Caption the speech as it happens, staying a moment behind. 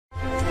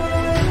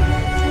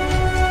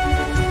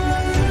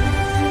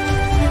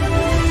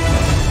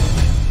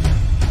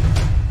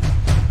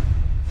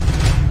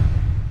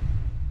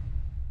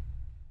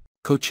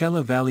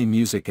Coachella Valley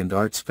Music and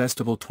Arts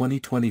Festival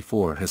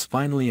 2024 has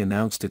finally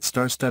announced its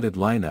star-studded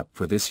lineup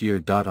for this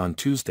year. On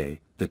Tuesday,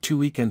 the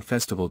two-weekend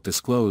festival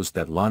disclosed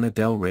that Lana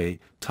Del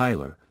Rey,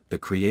 Tyler, the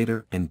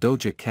Creator and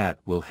Doja Cat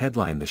will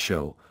headline the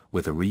show,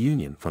 with a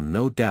reunion from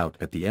No Doubt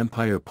at the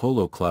Empire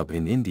Polo Club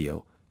in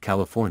Indio,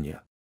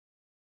 California.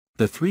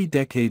 The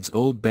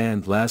 3-decades-old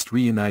band last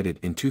reunited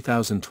in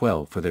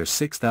 2012 for their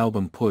sixth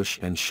album Push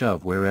and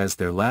Shove, whereas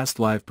their last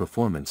live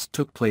performance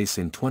took place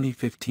in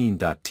 2015.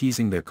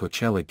 Teasing their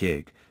Coachella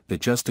gig, the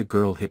Just a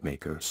Girl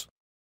hitmakers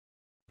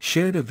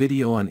shared a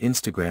video on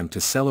Instagram to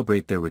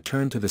celebrate their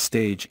return to the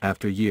stage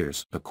after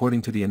years.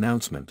 According to the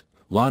announcement,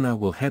 Lana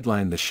will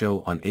headline the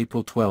show on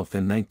April 12th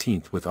and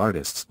 19th with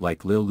artists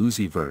like Lil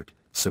Uzi Vert,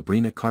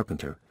 Sabrina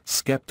Carpenter,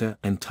 Skepta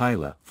and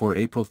Tyla. For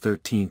April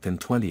 13th and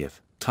 20th,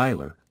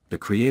 Tyler, the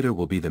Creator,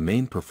 will be the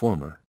main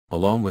performer,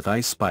 along with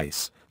Ice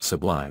Spice,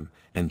 Sublime,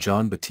 and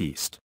Jon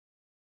Batiste.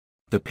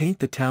 The Paint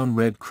the Town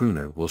Red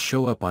crooner will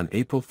show up on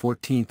April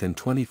 14th and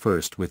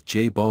 21st with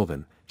J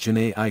Balvin,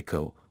 Jhené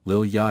Aiko,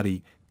 Lil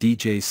Yachty,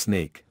 DJ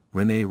Snake,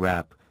 Renee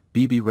Rapp,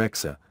 BB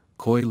Rexa,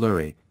 Coi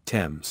Leray,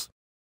 Thames,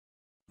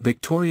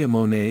 Victoria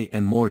Monet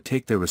and more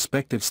take their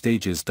respective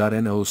stages.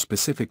 No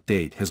specific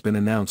date has been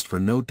announced for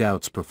No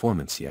Doubt's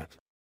performance yet.